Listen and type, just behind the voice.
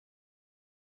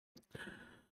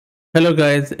Hello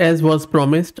guys, as was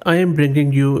promised, I am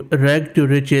bringing you Rag to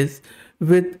Riches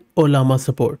with Ollama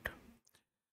support.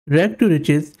 Rag to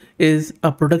Riches is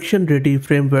a production ready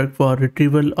framework for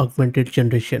retrieval augmented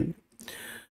generation.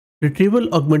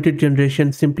 Retrieval augmented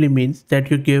generation simply means that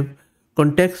you give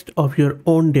context of your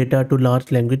own data to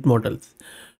large language models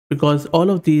because all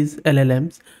of these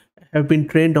LLMs have been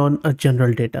trained on a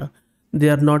general data. They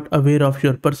are not aware of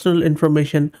your personal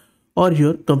information or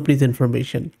your company's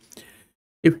information.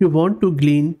 If you want to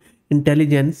glean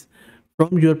intelligence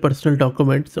from your personal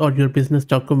documents or your business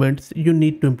documents, you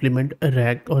need to implement a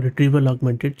RAG or Retrieval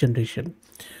Augmented Generation.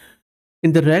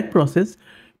 In the RAG process,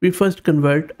 we first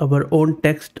convert our own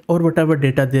text or whatever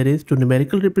data there is to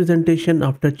numerical representation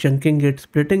after chunking it,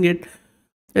 splitting it,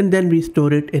 and then we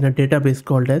store it in a database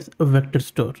called as a vector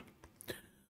store.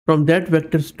 From that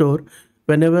vector store,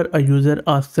 whenever a user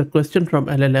asks a question from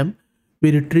LLM, we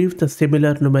retrieve the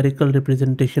similar numerical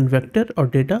representation vector or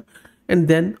data and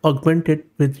then augment it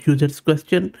with user's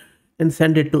question and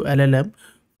send it to LLM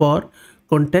for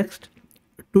context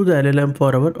to the LLM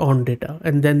for our own data.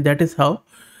 And then that is how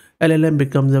LLM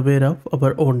becomes aware of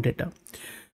our own data.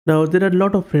 Now, there are a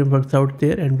lot of frameworks out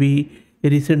there, and we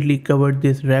recently covered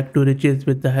this rag to riches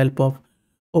with the help of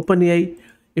OpenAI.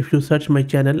 If you search my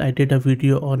channel, I did a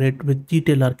video on it with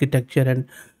detailed architecture and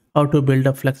how to build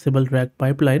a flexible rag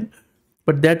pipeline,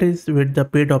 but that is with the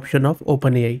paid option of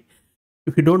OpenAI.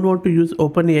 If you don't want to use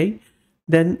OpenAI,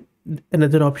 then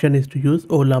another option is to use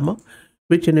Ollama,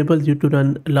 which enables you to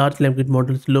run large language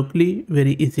models locally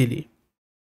very easily.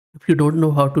 If you don't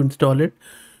know how to install it,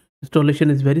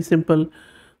 installation is very simple.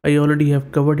 I already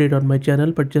have covered it on my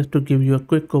channel, but just to give you a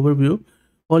quick overview,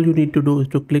 all you need to do is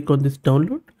to click on this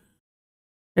download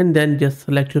and then just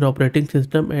select your operating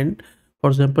system, and for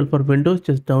example for Windows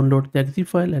just download the exe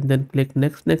file and then click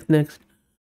next.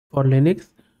 For Linux,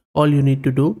 all you need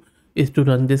to do is to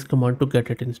run this command to get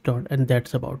it installed, and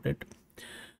that's about it.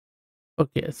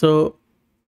 Okay, so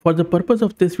for the purpose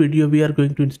of this video, we are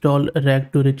going to install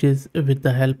rag to riches with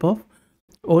the help of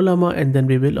Ollama, and then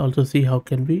we will also see how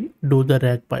can we do the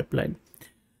rag pipeline.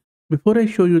 Before I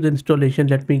show you the installation,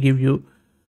 let me give you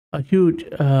a huge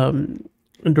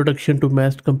introduction to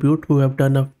Massed Compute, who have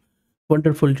done a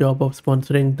wonderful job of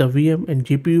sponsoring the VM and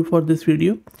GPU for this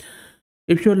video.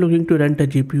 If you're looking to rent a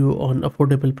GPU on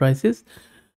affordable prices,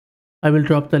 I will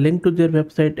drop the link to their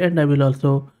website, and I will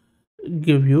also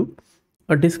give you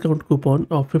a discount coupon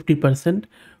of 50%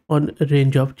 on a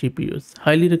range of GPUs.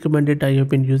 Highly recommended. I have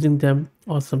been using them.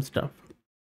 Awesome stuff.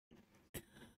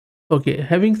 Okay,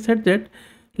 having said that,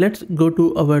 let's go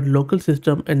to our local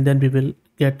system and then we will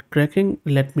get cracking.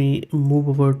 Let me move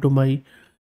over to my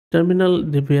terminal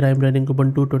where I'm running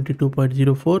Ubuntu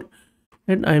 22.04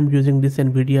 and I'm using this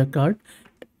NVIDIA card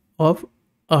of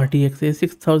RTX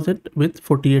A6000 with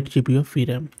 48 GB of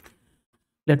VRAM.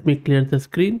 Let me clear the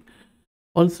screen.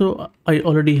 Also, I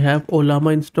already have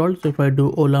Ollama installed, so if I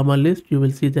do Ollama list, you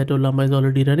will see that Ollama is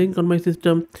already running on my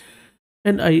system,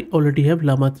 and I already have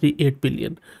Llama 3 8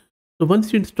 billion. So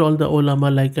once you install the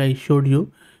Ollama like I showed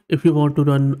you, if you want to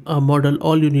run a model,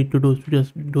 all you need to do is to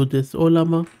just do this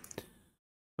Ollama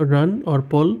run or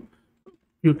pull.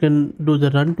 You can do the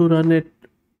run to run it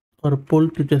or pull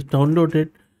to just download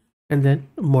it, and then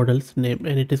model's name,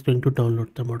 and it is going to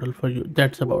download the model for you.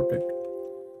 That's about it.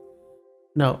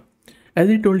 Now, as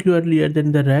I told you earlier,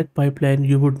 then the RAG pipeline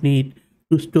you would need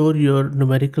to store your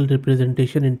numerical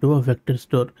representation into a vector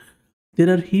store.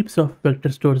 There are heaps of vector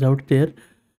stores out there.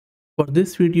 For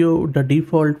this video, the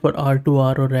default for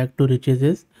R2R or RAG to riches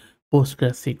is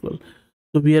PostgreSQL.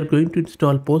 So we are going to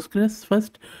install Postgres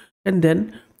first, and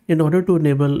then in order to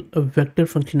enable a vector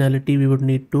functionality, we would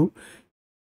need to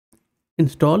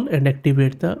install and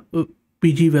activate the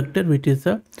PG vector, which is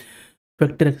a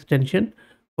vector extension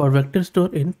for vector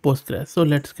store in Postgres. So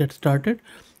let's get started.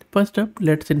 First up,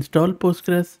 let's install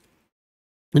Postgres.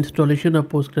 Installation of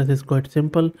Postgres is quite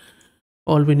simple.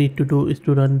 All we need to do is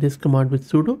to run this command with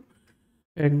sudo,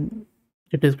 and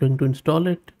it is going to install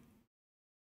it.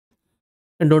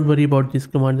 And don't worry about these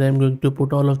commands. I am going to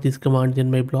put all of these commands in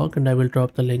my blog, and I will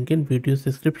drop the link in video's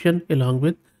description along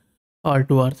with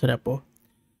R2R's repo.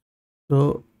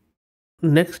 So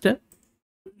next step,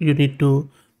 you need to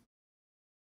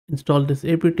install this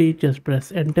apt. Just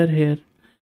press enter here,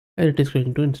 and it is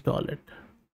going to install it.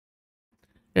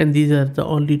 And these are the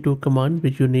only two commands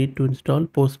which you need to install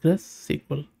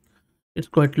PostgreSQL. It's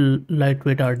quite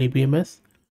lightweight RDBMS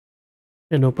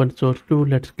and open source too.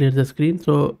 Let's clear the screen.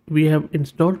 So we have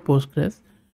installed Postgres.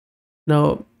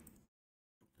 Now,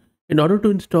 in order to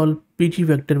install PG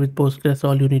vector with Postgres,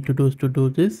 all you need to do is to do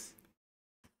this.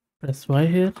 Press Y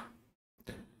here,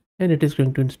 and it is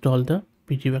going to install the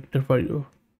PG vector for you.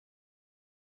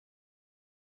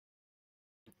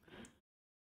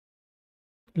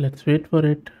 Let's wait for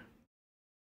it.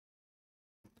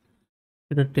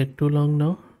 Didn't take too long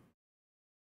now.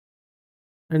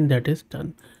 And that is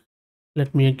done.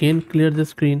 Let me again clear the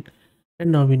screen.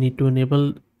 And now we need to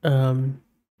enable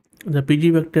the PG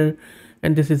vector.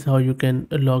 And this is how you can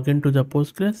log into the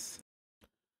Postgres.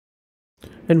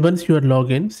 And once you are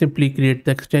logged in, simply create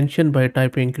the extension by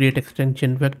typing create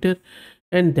extension vector,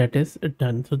 and that is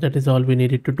done. So that is all we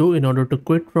needed to do. In order to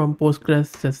quit from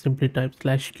Postgres, just simply type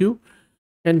 /q,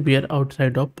 and we are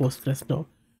outside of Postgres now.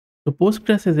 So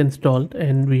Postgres is installed,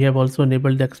 and we have also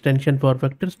enabled the extension for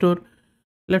vector store.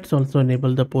 Let's also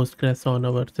enable the Postgres on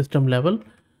our system level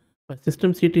by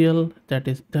systemctl. That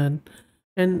is done,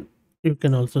 and you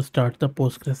can also start the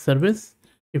Postgres service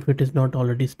if it is not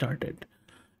already started.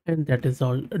 And that is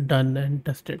all done and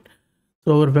tested.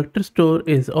 So our vector store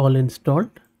is all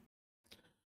installed,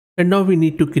 and now we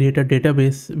need to create a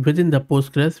database within the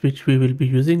Postgres which we will be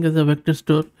using as a vector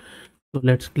store. So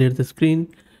let's clear the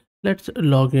screen. Let's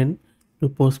log in to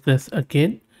Postgres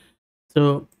again.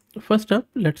 So first up,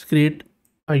 let's create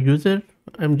a user.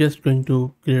 I'm just going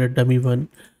to create a dummy one.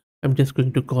 I'm just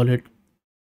going to call it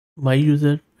my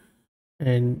user,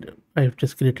 and I've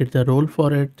just created the role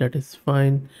for it. That is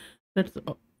fine.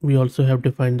 We also have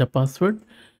defined the password.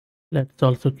 Let's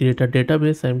also create a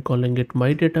database. I'm calling it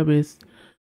my database.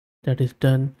 That is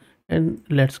done. And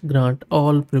let's grant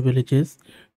all privileges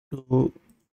to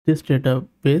this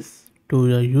database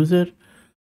to a user,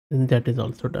 and that is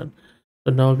also done.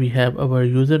 So now we have our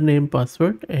username,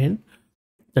 password, and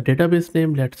the database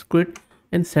name. Let's quit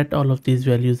and set all of these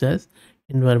values as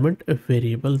environment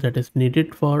variable that is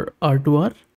needed for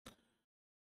R2R.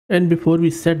 And before we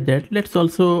set that, let's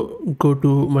also go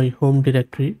to my home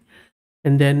directory,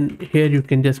 and then here you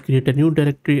can just create a new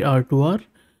directory R2R,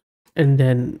 and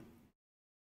then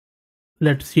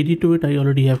let's cd to it. I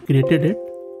already have created it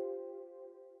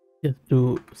just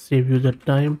to save you the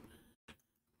time.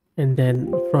 And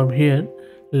then from here,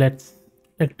 let's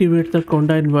activate the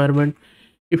Conda environment.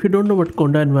 If you don't know what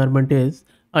Conda environment is,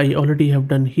 I already have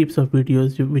done heaps of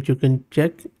videos which you can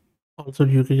check. Also,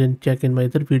 you can check in my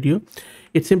other video.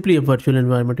 It's simply a virtual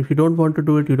environment. If you don't want to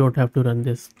do it, you don't have to run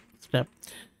this step.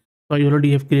 So I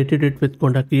already have created it with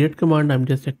conda create command. I'm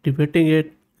just activating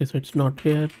it. Okay, so it's not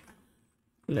here.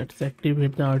 Let's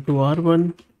activate the R2R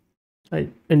one.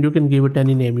 And you can give it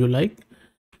any name you like.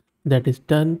 That is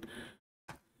done.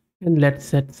 And let's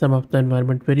set some of the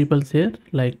environment variables here.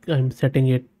 Like I'm setting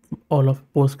it all of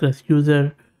Postgres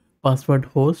user, password,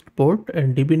 host, port,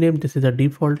 and DB name. This is a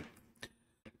default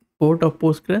port of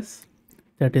Postgres.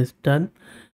 That is done.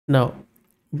 Now,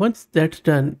 once that's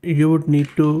done, you would need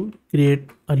to create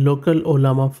a local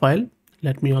Ollama file.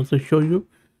 Let me also show you.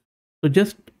 So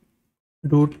just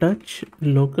do touch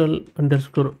local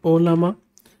underscore Ollama,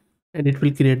 and it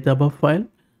will create the above file.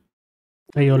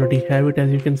 I already have it,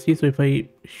 as you can see. So if I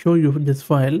show you this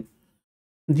file,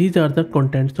 these are the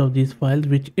contents of these files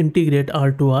which integrate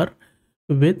R2R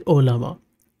with Ollama,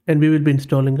 and we will be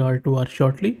installing R2R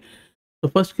shortly. So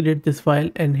first create this file,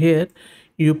 and here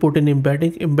you put in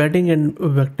embedding and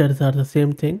vectors are the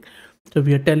same thing. So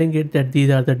we are telling it that these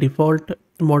are the default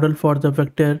model for the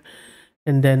vector,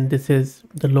 and then this is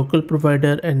the local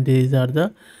provider, and these are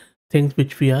the things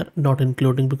which we are not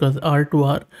including because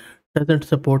R2R doesn't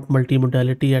support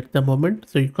multimodality at the moment.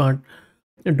 So you can't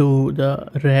do the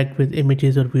RAG with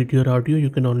images or video or audio. You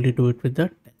can only do it with the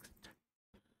text.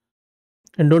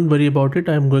 And don't worry about it.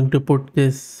 I'm going to put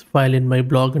this file in my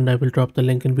blog, and I will drop the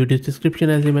link in video's description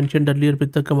as I mentioned earlier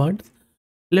with the commands.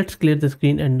 Let's clear the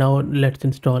screen, and now let's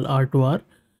install R2R.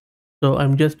 So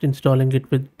I'm just installing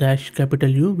it with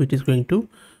 -U, which is going to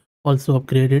also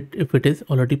upgrade it if it is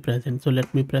already present. So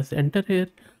let me press enter here,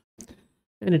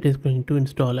 and it is going to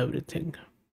install everything.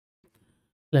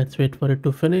 Let's wait for it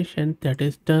to finish, and that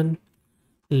is done.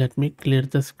 Let me clear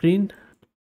the screen.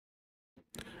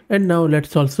 And now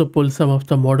let's also pull some of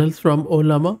the models from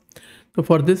Ollama. So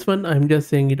for this one, I'm just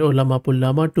saying it Ollama pull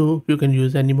llama 2. You can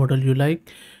use any model you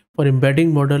like. For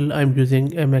embedding model, I'm using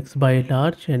MX by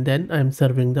large, and then I'm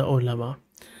serving the Ollama.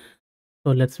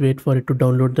 So let's wait for it to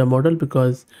download the model,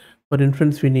 because for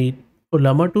inference we need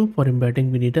Ollama 2. For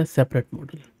embedding we need a separate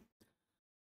model.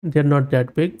 They're not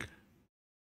that big,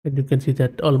 and you can see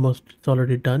that almost it's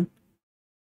already done.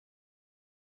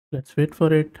 Let's wait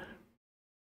for it.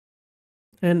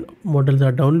 And models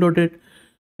are downloaded,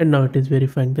 and now it is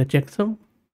verifying the checksum.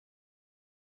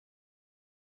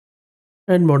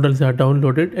 And models are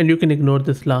downloaded, and you can ignore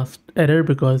this last error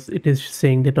because it is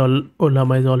saying that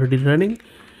Ollama is already running.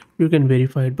 You can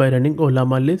verify it by running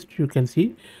Ollama list. You can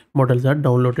see models are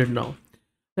downloaded now.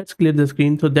 Let's clear the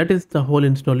screen. So that is the whole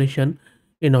installation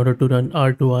in order to run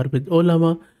R2R with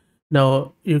Ollama.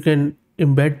 Now you can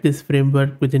embed this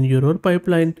framework within your own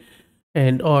pipeline,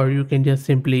 and or you can just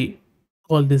simply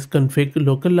call this config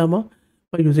local llama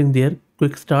by using their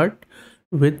quick start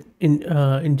with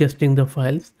ingesting the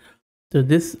files. So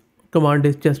this command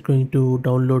is just going to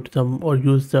download some or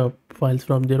use the files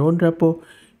from their own repo.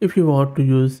 If you want to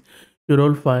use your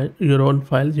own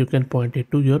files, you can point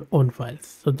it to your own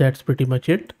files. So that's pretty much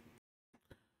it.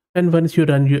 And once you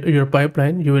run your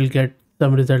pipeline, you will get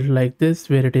some result like this,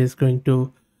 where it is going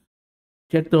to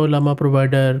check the Ollama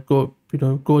provider, go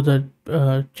the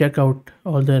check out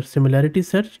all the similarity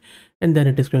search, and then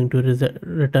it is going to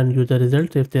return you the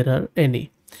results if there are any.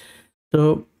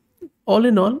 So all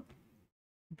in all,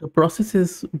 the process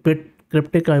is a bit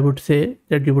cryptic. I would say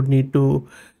that you would need to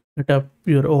set up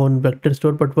your own vector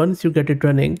store, but once you get it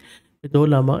running with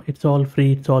Ollama, it's all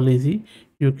free, it's all easy.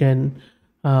 You can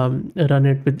run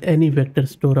it with any vector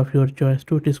store of your choice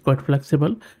too. It is quite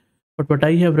flexible. But what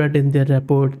I have read in their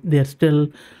report, they are still,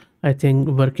 I think,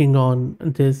 working on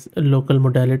this local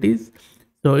modalities.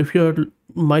 So if you're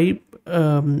my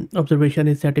observation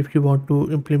is that if you want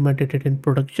to implement it in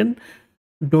production,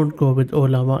 don't go with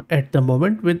Ollama at the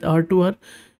moment. With R2R,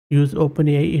 use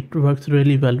OpenAI. It works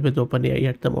really well with OpenAI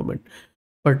at the moment.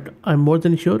 But I'm more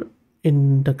than sure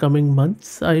in the coming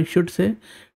months, I should say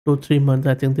 2-3 months,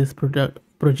 I think this project,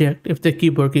 if they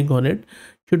keep working on it,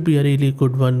 should be a really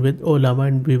good one with Ollama,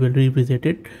 and we will revisit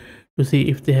it to see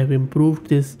if they have improved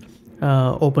this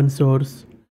open source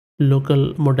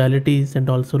local modalities and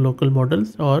also local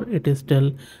models, or it is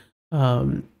still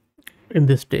in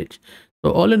this stage.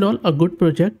 So all in all, a good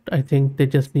project. I think they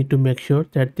just need to make sure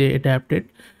that they adapt it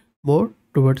more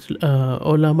towards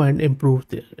Ollama and improve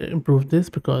this,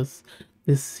 because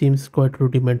this seems quite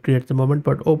rudimentary at the moment.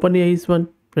 But OpenAI is one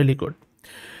really good.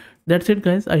 That's it,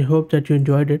 guys. I hope that you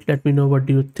enjoyed it. Let me know what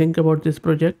do you think about this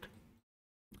project,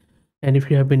 and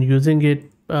if you have been using it,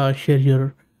 share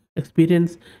your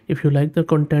experience. If you like the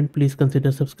content, please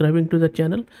consider subscribing to the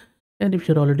channel, and if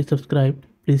you're already subscribed,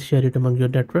 please share it among your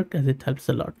network, as it helps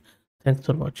a lot. Thanks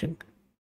for watching.